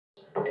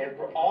And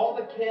for all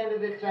the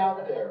candidates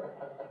out there,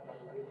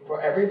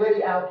 for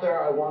everybody out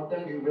there, I want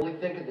them to really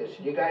think of this.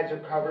 You guys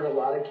have covered a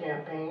lot of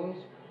campaigns.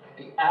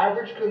 The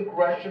average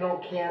congressional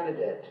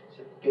candidate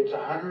gets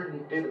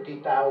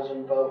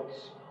 150,000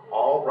 votes.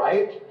 All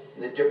right,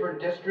 in the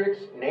different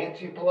districts,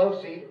 Nancy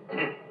Pelosi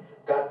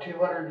got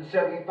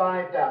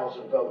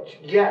 275,000 votes.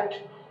 Yet,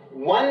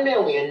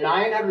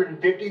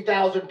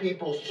 1,950,000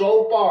 people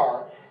so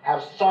far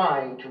have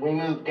signed to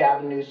remove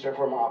Gavin Newsom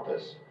from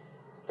office.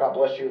 God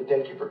bless you and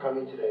thank you for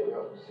coming today. We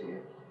hope to see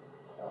you.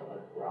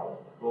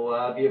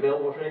 We'll be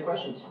available for any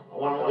questions.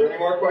 Are there any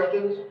more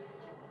questions?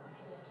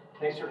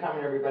 Thanks for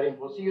coming, everybody.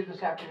 We'll see you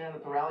this afternoon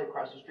at the rally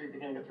across the street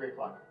beginning at 3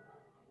 o'clock.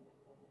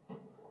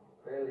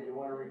 Bailey, you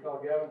want to recall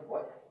Gavin?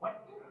 What?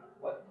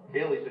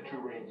 Bailey's the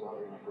true reins on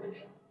the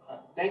operation.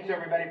 Thanks,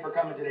 everybody, for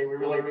coming today. We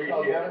really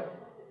appreciate it.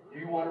 Do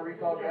you want to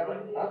recall Gavin?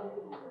 Huh?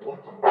 What?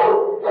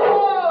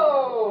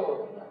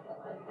 Oh!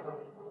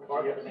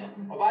 Oh,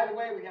 by the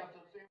way, we have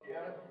some...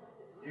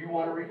 Do you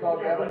want to recall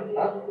Gavin?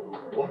 Huh?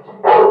 What?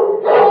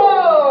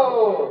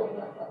 Oh!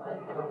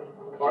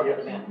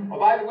 Oh,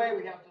 by the way,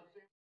 we have some...